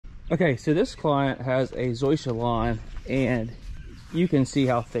Okay, so this client has a zoysia lawn, and you can see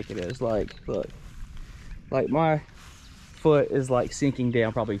how thick it is. Like, look, like my foot is like sinking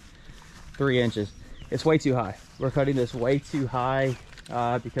down probably 3 inches. It's way too high. We're cutting this way too high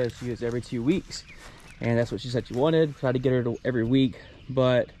because she goes every 2 weeks, and that's what she said she wanted. Tried to get her to every week,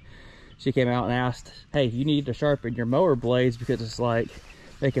 but she came out and asked, hey, you need to sharpen your mower blades because it's like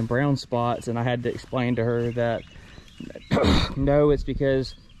making brown spots. And I had to explain to her that no, it's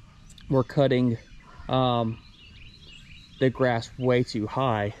because we're cutting the grass way too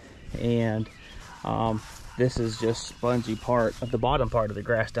high, and this is just spongy part of the bottom part of the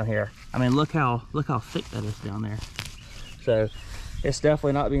grass down here. I mean, look how thick that is down there. So it's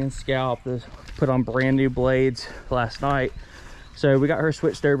definitely not being scalped. This put on brand new blades last night, so we got her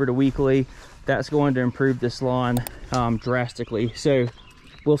switched over to weekly. That's going to improve this lawn drastically. So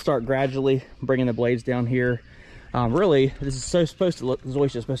we'll start gradually bringing the blades down here. Really, this is supposed to look,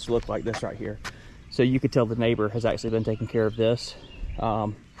 zoysia is supposed to look like this right here. So you could tell the neighbor has actually been taking care of this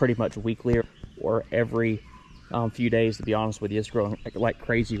pretty much weekly or every few days, to be honest with you. It's growing like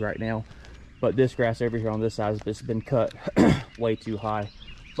crazy right now. But this grass over here on this side has just been cut way too high.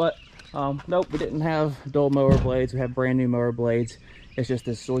 But nope, we didn't have dull mower blades. We have brand new mower blades. It's just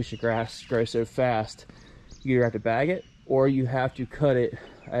this zoysia grass grows so fast. You either have to bag it or you have to cut it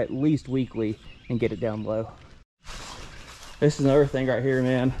at least weekly and get it down low. This is another thing right here,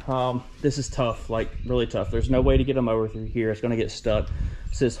 man. This is tough, like really tough. There's no way to get a mower through here. It's gonna get stuck.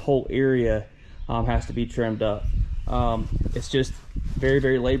 So this whole area has to be trimmed up. It's just very,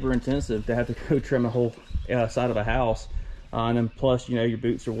 very labor intensive to have to go trim a whole side of a house. And then plus, you know, your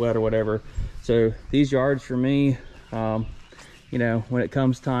boots are wet or whatever. So these yards for me, you know, when it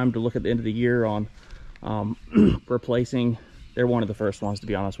comes time to look at the end of the year on replacing, they're one of the first ones, to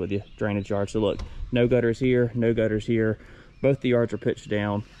be honest with you, drainage yards. So look, no gutters here, no gutters here. Both the yards are pitched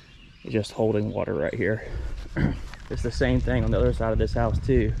down, just holding water right here. It's the same thing on the other side of this house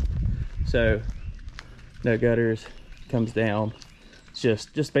too. So no gutters, comes down. It's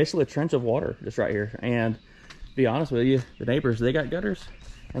just basically a trench of water just right here. And to be honest with you, the neighbors, they got gutters.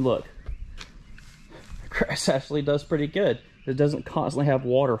 And look, the grass actually does pretty good. It doesn't constantly have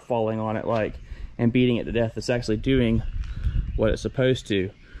water falling on it like and beating it to death. It's actually doing what it's supposed to.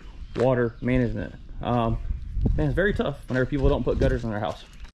 Water management. Man, it's very tough whenever people don't put gutters in their house.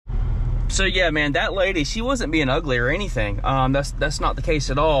 So yeah, man, that lady, she wasn't being ugly or anything. That's not the case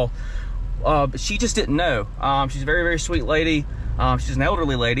at all. But she just didn't know. She's a very, very sweet lady. She's an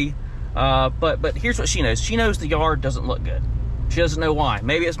elderly lady. But here's what she knows. She knows the yard doesn't look good. She doesn't know why.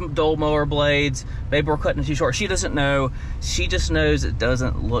 Maybe it's dull mower blades. Maybe we're cutting too short. She doesn't know. She just knows it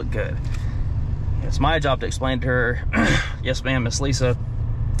doesn't look good. It's my job to explain to her, yes, ma'am, Miss Lisa,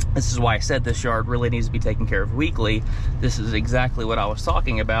 this is why I said this yard really needs to be taken care of weekly. This is exactly what I was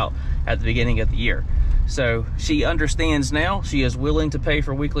talking about at the beginning of the year. So she understands now. She is willing to pay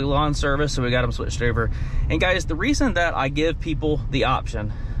for weekly lawn service, so we got them switched over. And guys, the reason that I give people the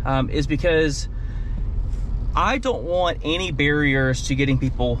option is because I don't want any barriers to getting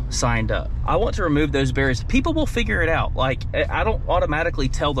people signed up. I want to remove those barriers. People will figure it out. Like, I don't automatically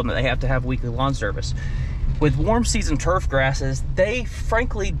tell them that they have to have weekly lawn service. With warm season turf grasses, they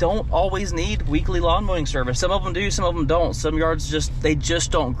frankly don't always need weekly lawn mowing service. Some of them do, some of them don't. Some yards they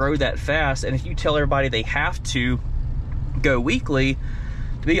just don't grow that fast. And if you tell everybody they have to go weekly,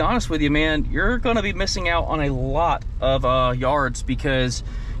 to be honest with you, man, you're gonna be missing out on a lot of yards because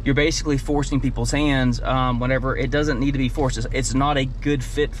you're basically forcing people's hands whenever it doesn't need to be forced. It's not a good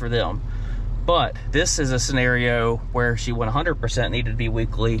fit for them. But this is a scenario where she 100% needed to be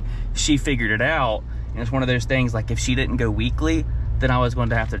weekly. She figured it out. And it's one of those things, like if she didn't go weekly, then I was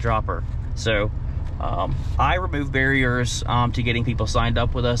going to have to drop her. So I remove barriers to getting people signed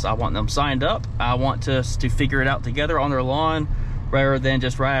up with us. I want them signed up. I want us to figure it out together on their lawn rather than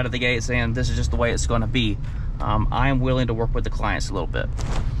just right out of the gate saying this is just the way it's going to be. I am willing to work with the clients a little bit.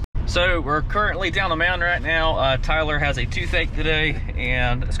 So we're currently down the mountain right now. Tyler has a toothache today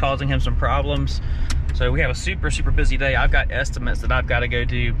and it's causing him some problems. So we have a super, super busy day. I've got estimates that I've got to go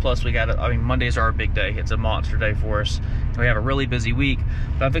do. Plus we got, I mean, Mondays are our big day. It's a monster day for us. We have a really busy week.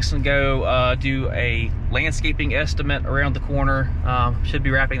 But I'm fixing to go do a landscaping estimate around the corner. Should be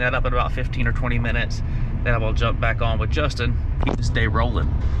wrapping that up in about 15 or 20 minutes. Then I will jump back on with Justin, keep this day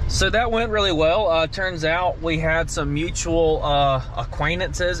rolling. So that went really well. Turns out we had some mutual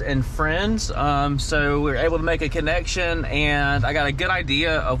acquaintances and friends. So we were able to make a connection and I got a good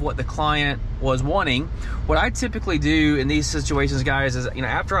idea of what the client was wanting. What I typically do in these situations, guys, is, you know,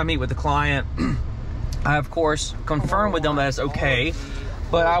 after I meet with the client, I of course confirm with them that it's okay,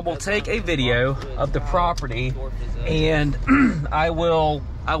 but I will take a video of the property and I will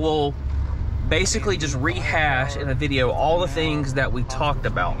I will basically just rehash in a video all the things that we talked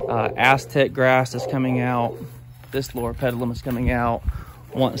about. Aztec grass is coming out. This loropetalum is coming out.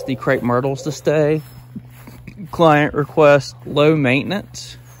 Wants the crepe myrtles to stay. Client requests low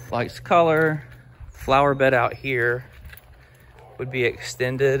maintenance. Likes color. Flower bed out here would be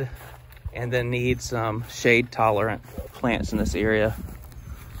extended, and then needs some shade tolerant plants in this area.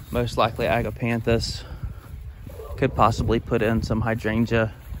 Most likely agapanthus. Could possibly put in some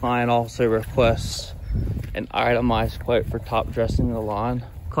hydrangea. Client also requests an itemized quote for top dressing the lawn.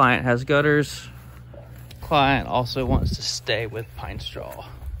 Client has gutters. Client also wants to stay with pine straw.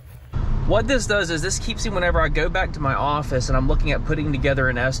 What this does is this keeps me, whenever I go back to my office and I'm looking at putting together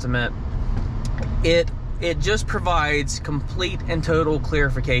an estimate, it just provides complete and total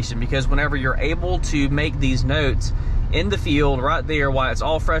clarification, because whenever you're able to make these notes in the field right there while it's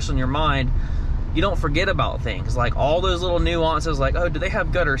all fresh on your mind, you don't forget about things like all those little nuances, like, oh, do they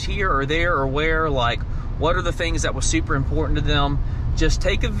have gutters here or there or where? Like, what are the things that was super important to them? Just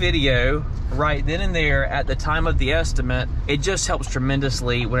take a video right then and there at the time of the estimate. It just helps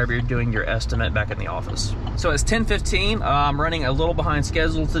tremendously whenever you're doing your estimate back in the office. So it's 10:15. I'm running a little behind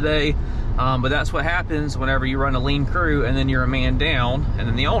schedule today, but that's what happens whenever you run a lean crew and then you're a man down and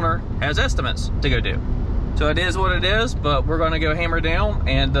then the owner has estimates to go do. So it is what it is, but we're gonna go hammer down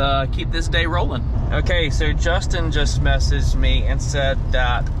and keep this day rolling. Okay, so Justin just messaged me and said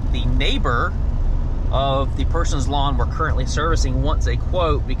that the neighbor of the person's lawn we're currently servicing wants a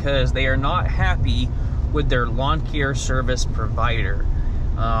quote because they are not happy with their lawn care service provider.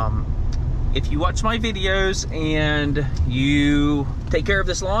 If you watch my videos and you take care of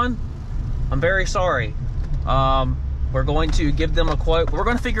this lawn, I'm very sorry. We're going to give them a quote. We're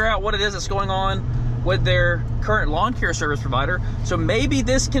going to figure out what it is that's going on with their current lawn care service provider. So maybe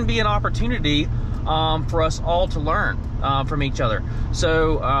this can be an opportunity for us all to learn from each other.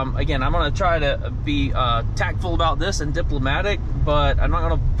 So again, I'm going to try to be tactful about this and diplomatic, but I'm not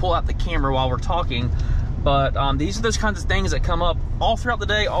going to pull out the camera while we're talking. But these are those kinds of things that come up all throughout the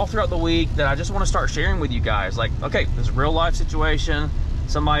day, all throughout the week, that I just want to start sharing with you guys. Like, okay, this is a real life situation.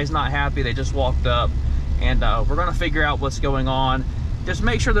 Somebody's not happy. They just walked up, and we're going to figure out what's going on. Just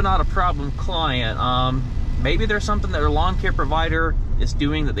make sure they're not a problem client. Maybe there's something that their lawn care provider is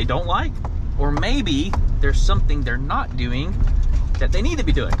doing that they don't like, or maybe there's something they're not doing that they need to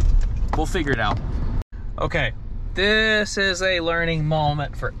be doing. We'll figure it out. Okay, this is a learning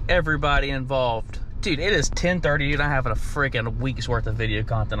moment for everybody involved. Dude, it is 10:30 and I have a freaking week's worth of video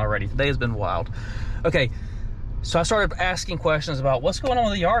content already. Today has been wild. Okay, so I started asking questions about what's going on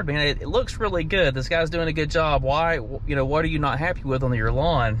with the yard, man. It looks really good. This guy's doing a good job. Why, you know, what are you not happy with on your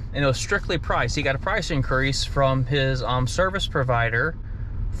lawn? And it was strictly price. He got a price increase from his service provider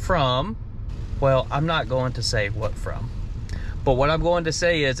from, well, I'm not going to say what from. But what I'm going to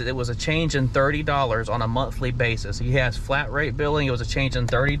say is that it was a change in $30 on a monthly basis. He has flat rate billing. It was a change in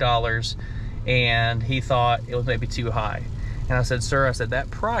 $30, and he thought it was maybe too high. And I said, sir, I said,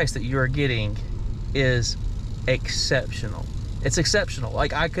 that price that you are getting is exceptional. It's exceptional.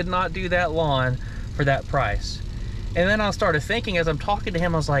 Like, I could not do that lawn for that price. And then I started thinking as I'm talking to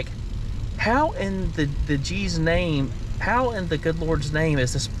him, I was like, how in the G's name, how in the good Lord's name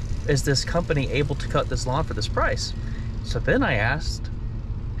is this company able to cut this lawn for this price? So then I asked,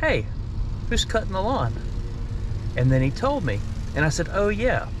 hey, who's cutting the lawn? And then he told me, and I said, oh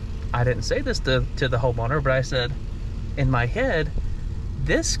yeah. I didn't say this to the homeowner, but I said, in my head,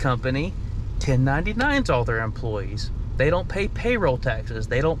 this company 1099s all their employees. They don't pay payroll taxes.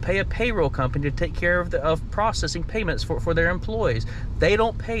 They don't pay a payroll company to take care of processing payments for their employees. They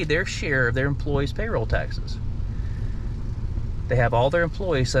don't pay their share of their employees' payroll taxes. They have all their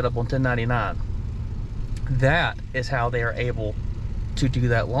employees set up on 1099. That is how they are able to do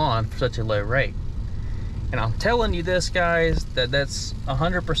that lawn for such a low rate. And I'm telling you this, guys, that's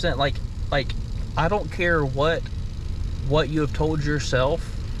 100% like I don't care what you have told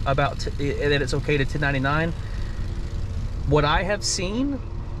yourself about that it's okay to 1099. What I have seen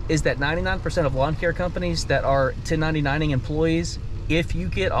is that 99% of lawn care companies that are 1099ing employees, if you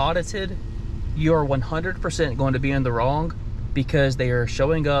get audited, you are 100% going to be in the wrong, because they are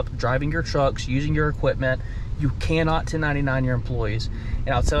showing up, driving your trucks, using your equipment. You cannot 1099 your employees. And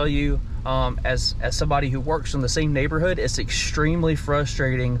I'll tell you, as somebody who works in the same neighborhood, it's extremely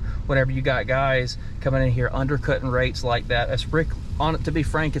frustrating whenever you got guys coming in here undercutting rates like that. To be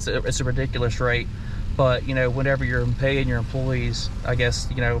frank, it's a ridiculous rate. But you know, whenever you're paying your employees, I guess,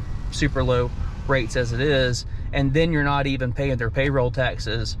 you know, super low rates as it is, and then you're not even paying their payroll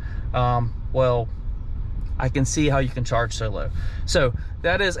taxes, well, I can see how you can charge so low. So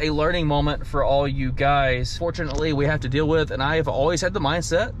that is a learning moment for all you guys. Fortunately, we have to deal with, and I have always had the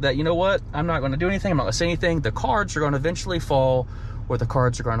mindset that, you know what, I'm not going to do anything, I'm not going to say anything. The cards are going to eventually fall where the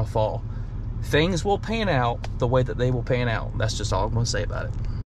cards are going to fall. Things will pan out the way that they will pan out. That's just all I'm going to say about it.